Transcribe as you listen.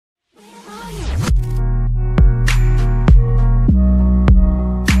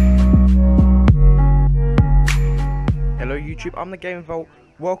YouTube? I'm the Game Vault.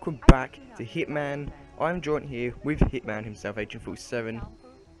 Welcome back to Hitman. I'm joined here with Hitman himself, Agent 47,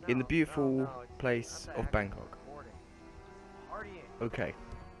 in the beautiful place of Bangkok. Okay.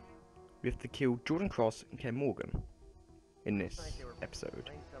 We have to kill Jordan Cross and Ken Morgan in this episode.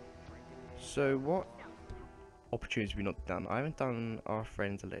 So what opportunities have we not done? I haven't done our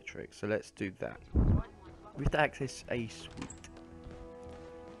friend's electric, so let's do that. We have to access a suite.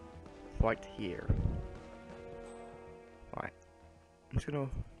 Right here. Right. I'm just gonna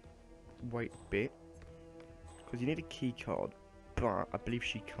wait a bit. Because you need a key card. But I believe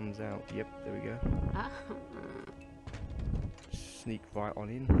she comes out. Yep, there we go. Sneak right on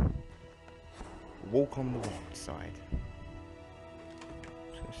in. Walk on the right side.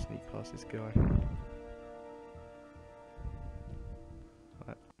 Just gonna sneak past this guy.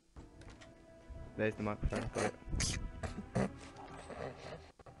 Right. There's the microphone. Got it.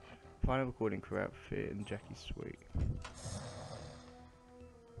 Final recording crew outfit and Jackie's suite.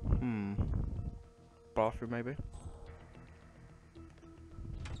 Bathroom maybe?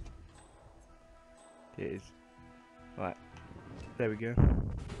 It is. Right. There we go.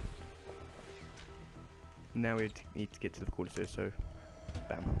 Now we need to get to the recording studio, so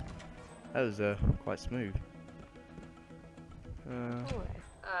bam. That was quite smooth.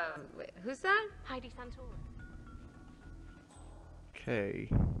 Wait, who's that? Heidi Santorum. Okay.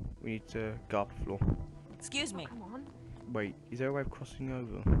 We need to go up the floor. Excuse me. Oh, come on. Wait, is there a way of crossing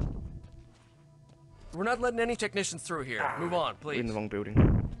over? We're not letting any technicians through here. Move on, We're please. in the wrong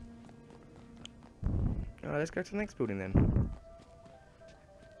building. Let's go to the next building then.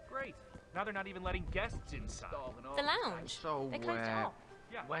 Great. Now they're not even letting guests inside. The lounge. So, They closed it off.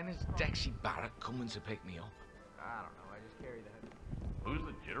 Yeah. when is Dexy Barrett coming to pick me up? I don't know. I just carry the heavy. Who's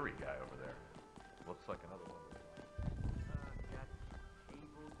the jittery guy over there? Looks like another one.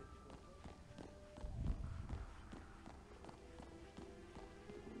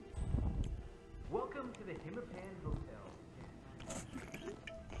 Welcome to the Hitman Hotel.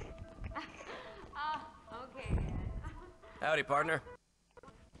 Okay. Howdy, partner.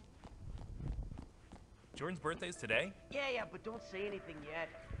 Jordan's birthday's today? Yeah, but don't say anything yet.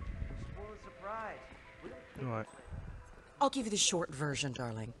 We'll spoil the surprise. Alright. I'll give you the short version,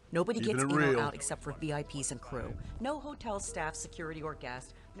 darling. Nobody gets in or out except for VIPs and crew. No hotel staff, security, or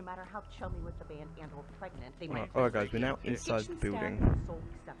guests. No matter how chummy with the band and or pregnant, they might. Alright guys, we're now inside the building.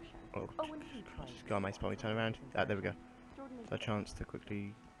 Oh, this guy may probably turn around. Ah, there we go. A chance to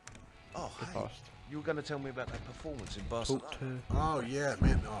quickly Oh, go hey, past. you were going to tell me about that performance in Barcelona. Talk to... Oh, yeah,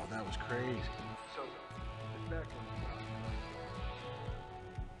 man. Oh, that was crazy.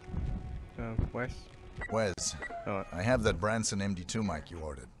 Wes? Wes, Alright. I have that Branson MD2 mic you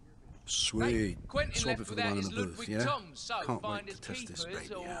ordered. Sweet. Quentin Swap left it for the without one in his the booth, Ludwig yeah? Tom, so Can't find wait his to test this keepers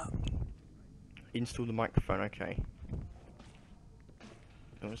baby or... out. Install the microphone, okay.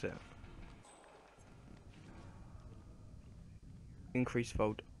 What was that? Increase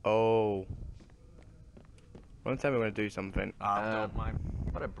fold. Oh. One time we're gonna do something.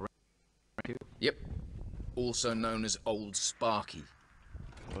 What a Yep. Also known as Old Sparky.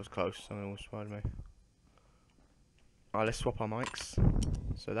 That was close, something almost spied me. Alright, let's swap our mics.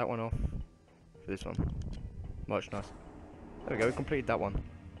 So that one off for this one. Much nice. There we go, we completed that one.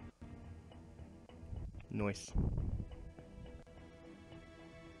 Nice.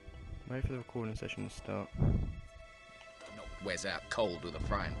 Wait for the recording session to start. Knocked Wes out cold with a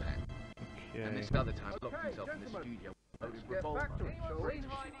frying pan. And Okay. this other time locked himself in the studio.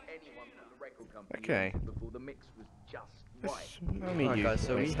 Okay. Before the mix was just Let's meet Right, you. guys,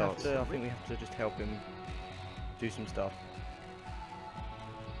 So when we it have starts. to, I think we have to just help him do some stuff.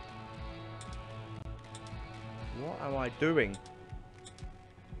 What am I doing?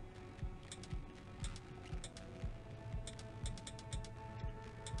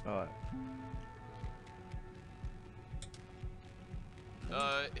 Alright.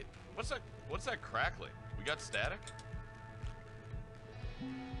 What's that crackling? We got static?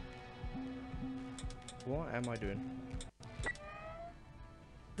 What am I doing?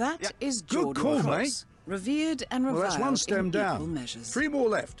 That is Good Jordan call, Cross, mate. revered and Well, reviled that's one stem in equal down. measures. 3 more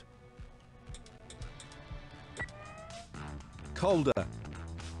left. Colder.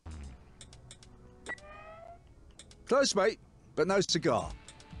 Close, mate, but no cigar.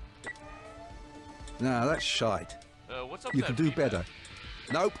 No, that's shite. What's up You with can that do beat better.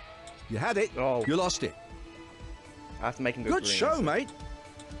 Nope. You had it. Oh. You lost it. I have to make him go Good green, show, so- mate.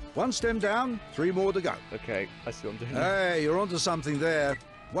 1 stem down, 3 more to go. Okay, I see what I'm doing. Hey, you're onto something there.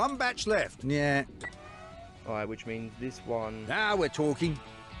 1 batch left. Yeah. Alright, which means this one Now we're talking.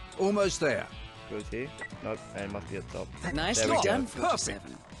 Almost there. goes here. Nope, and it must be at the top. Nicely There we done, go.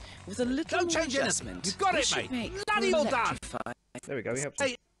 47. With a little Don't change anything. adjustment, You've got we it, should mate. make Bloody well done. electrify. There we go, we helped him.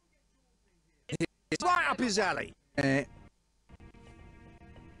 Hey, it's right up his alley. How's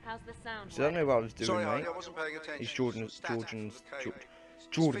the sound? So I don't know what I was doing, Sorry, mate. I wasn't paying attention. Is Jordan's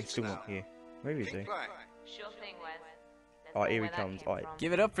still not here. Where is he? Sure thing, Wes. Oh, here he comes. Alright.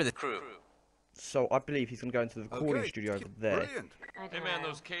 Give it up for the crew. So I believe he's gonna go into the recording studio over there. Brilliant. Hey man,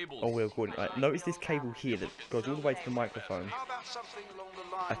 those cables. Oh, we're recording. Notice this cable here that goes all the way to the microphone. How about something along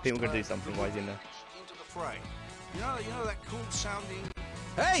the lines I think we're gonna do something while he's in there. into the fray. You know that cool sounding.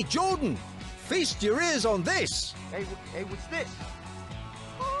 Hey, Jordan! Feast your ears on this. Hey, what's this?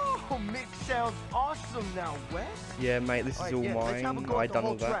 Oh, mix sounds awesome now, Wes. Yeah, mate, this is all let's have a mine. go I at the done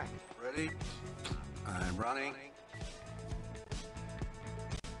whole all that. track. Ready? I'm running.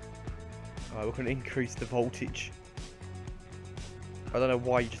 Alright, we're gonna increase the voltage. I don't know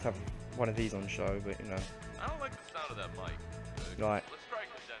why you just have one of these on show, but you know. I don't like the sound of that mic. Right. Let's try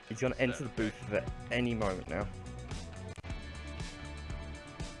condensing He's gonna enter the instead. booth at any moment now.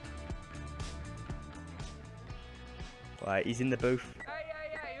 Right, he's in the booth.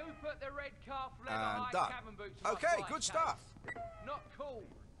 Hey, who put the red calf leather And high done. cabin boots on my Okay, flight good case? stuff. Not cool.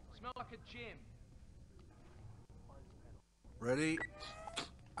 Smell like a gym. Ready?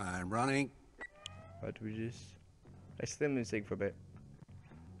 I'm running. Right, do we just... Let's slim and sing for a bit.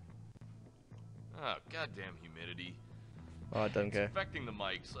 Oh, goddamn humidity. Oh, I don't It's care. affecting the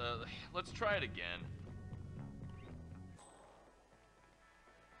mics. Let's try it again.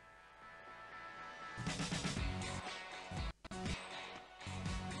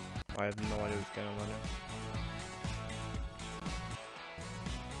 I have no idea what's going on right now.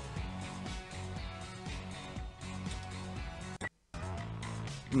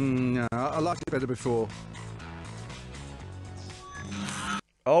 No, I liked it better before.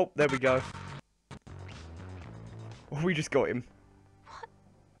 Oh, there we go. We just got him.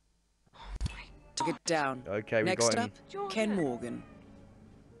 To get down. Okay, we Next got him. up, Ken Morgan.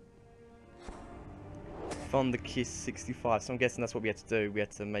 Thunder Kiss 65. So I'm guessing that's what we had to do. We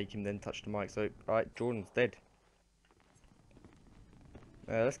had to make him then touch the mic. So, alright, Jordan's dead.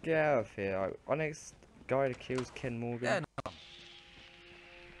 Let's get out of here. Alright, our next guy that kills Ken Morgan. Yeah, no.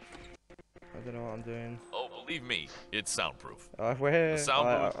 I don't know what I'm doing. Oh, believe me, it's soundproof. Where? The sound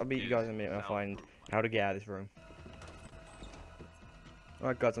booth I'll meet you guys in a minute and I'll find how to get out of this room.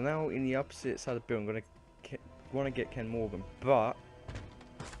 Alright guys, I'm now in the opposite side of the building. I'm gonna get Ken Morgan, but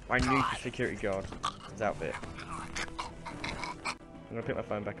I need the security guard. His outfit. I'm gonna pick my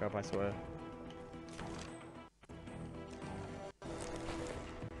phone back up, I swear.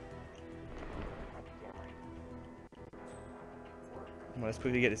 Well, let's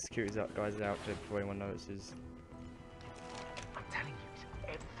quickly get the security guy's outfit before anyone notices. I'm telling you,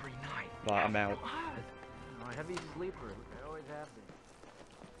 it's every night. Right, I'm out. I'm a heavy sleeper. I always have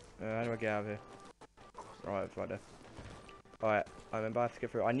been. How do I get out of here? Right, right there. Alright, I remember I have to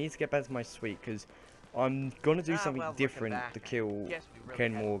get through. I need to get back to my suite because I'm gonna do something different to kill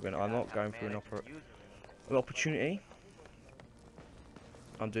Ken Morgan. I'm not going for an opportunity.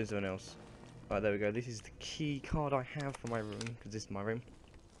 I'm doing something else. Right, there we go. This is the key card I have for my room because this is my room.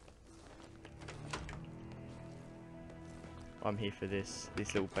 I'm here for this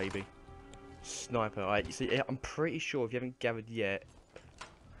little baby. Sniper. Alright, you see, I'm pretty sure if you haven't gathered yet,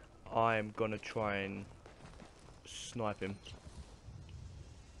 I'm gonna try and snipe him.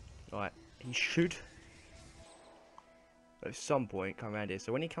 Right, he should at some point come around here.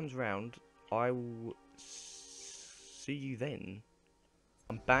 So when he comes round, I will see you then.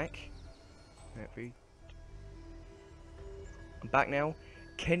 I'm back. I'm back now.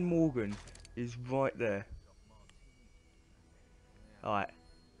 Ken Morgan is right there. Alright.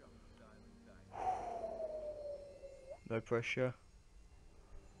 No pressure.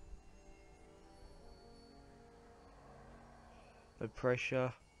 No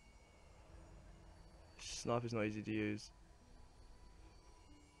pressure. Sniper's not easy to use.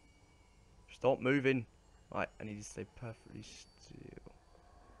 Stop moving. Right, I need to stay perfectly still.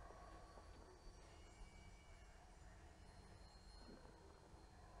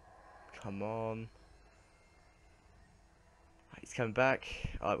 Come on. Right, he's coming back.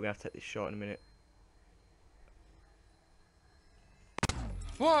 Alright, we're gonna have to take this shot in a minute.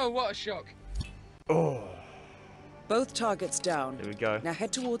 Whoa, what a shock. Oh, Both targets down. there we go. Now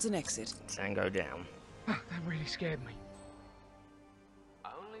head towards an exit. Tango down. That really scared me.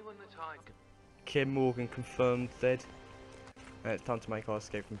 Only when the tide could... Ken Morgan confirmed dead. It's time to make our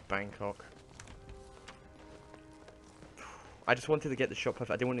escape from Bangkok. I just wanted to get the shot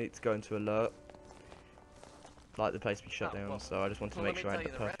perfect. I didn't want it to go into alert. Like the place to be shut down, so I just wanted to make sure I had the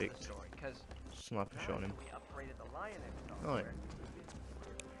perfect sniper shot on him. Right.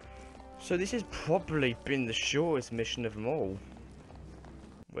 So this has probably been the shortest mission of them all.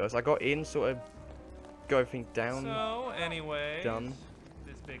 Whereas I got in, sort of got everything down. So, anyway, done.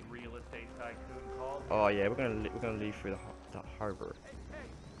 This big real estate tycoon called. Oh yeah, we're gonna leave through that harbor.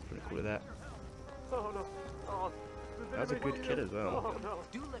 What do you call it that? Oh no. Oh, That was a good kid as well. Oh no.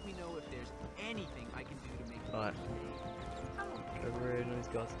 Do let me know if there's anything I can do to make you. Alright. Over here, nice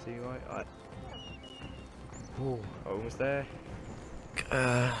guys to see you, right? Alright. Oh, almost there.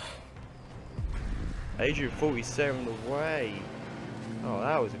 Adrian 47 away. Oh,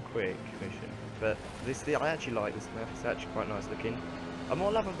 that was a quick mission. But I actually like this map. It's actually quite nice looking. I'm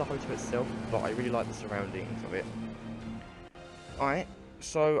not loving the hotel itself, but I really like the surroundings of it. Alright,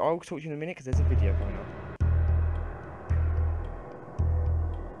 so I'll talk to you in a minute because there's a video coming up.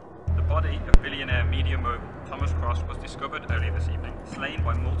 The body of billionaire media mogul Thomas Cross was discovered earlier this evening, slain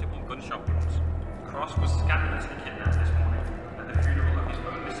by multiple gunshot wounds. Cross was scandalously kidnapped this morning at the funeral of his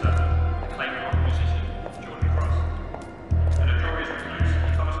only son, acclaimed rock musician Jordan Cross. A notorious recluse,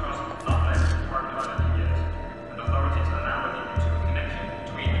 Thomas Cross has not left the private island in years, and authorities are now looking into a connection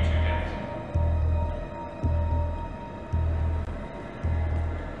between the two deaths.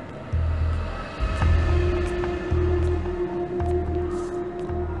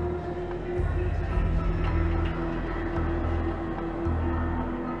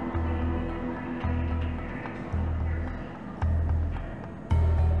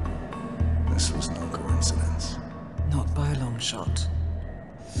 This was no coincidence. Not by a long shot.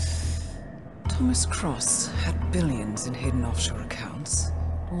 Thomas Cross had billions in hidden offshore accounts,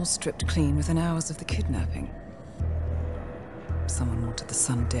 all stripped clean within hours of the kidnapping. Someone wanted the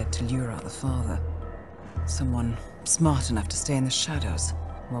son dead to lure out the father. Someone smart enough to stay in the shadows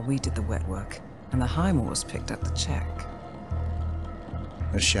while we did the wet work, and the Highmores picked up the check.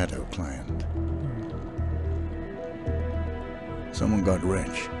 A shadow client. Someone got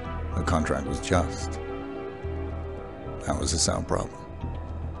rich. The contract was just. That was a sound problem.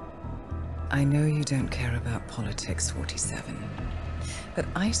 I know you don't care about politics, 47. But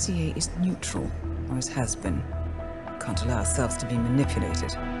ICA is neutral, always has been. Can't allow ourselves to be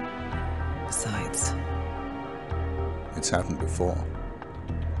manipulated. Besides... It's happened before.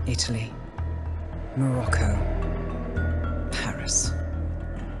 Italy, Morocco, Paris.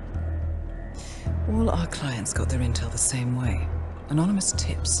 All our clients got their intel the same way. Anonymous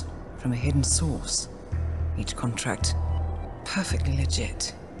tips from a hidden source. Each contract perfectly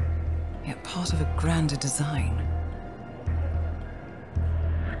legit, yet part of a grander design.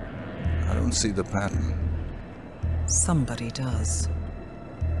 I don't see the pattern. Somebody does.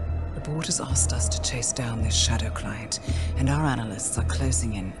 The board has asked us to chase down this shadow client, and our analysts are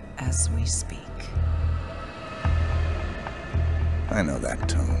closing in as we speak. I know that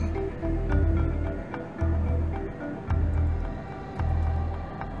tone.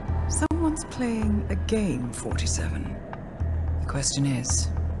 Someone's playing a game, 47. The question is,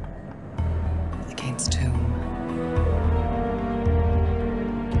 against whom?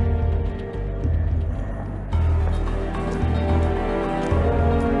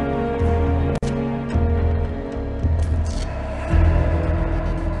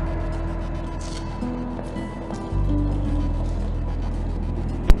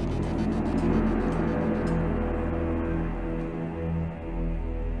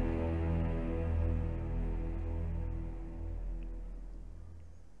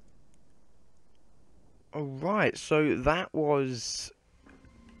 Alright, so that was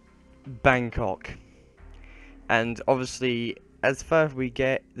Bangkok. And obviously, as further we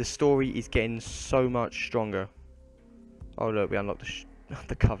get, the story is getting so much stronger. Oh look, we unlocked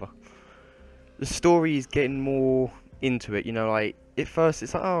the cover. The story is getting more into it, you know, like, at first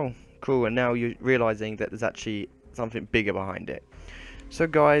it's like, oh, cool, and now you're realising that there's actually something bigger behind it. So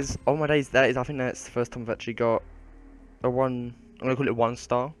guys, on my days, I think that's the first time I've actually got a I'm going to call it 1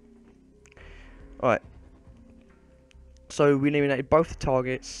 star. Alright. So we eliminated both the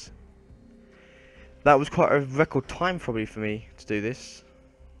targets. That was quite a record time probably for me to do this.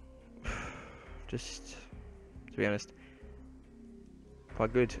 Just to be honest.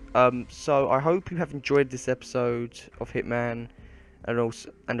 Quite good. So I hope you have enjoyed this episode of Hitman, and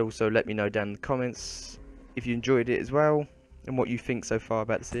also let me know down in the comments if you enjoyed it as well and what you think so far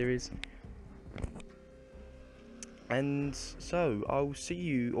about the series. And so, I'll see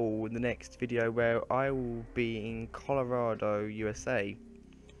you all in the next video where I will be in Colorado, USA.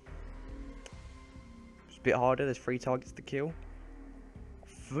 It's a bit harder, there's 3 targets to kill.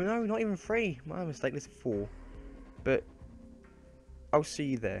 No, not even 3, my mistake, there's 4. But, I'll see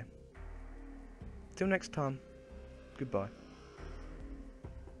you there. Till next time, goodbye.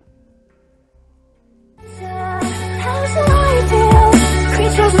 How's I feel?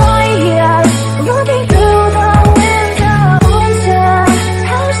 Creatures me.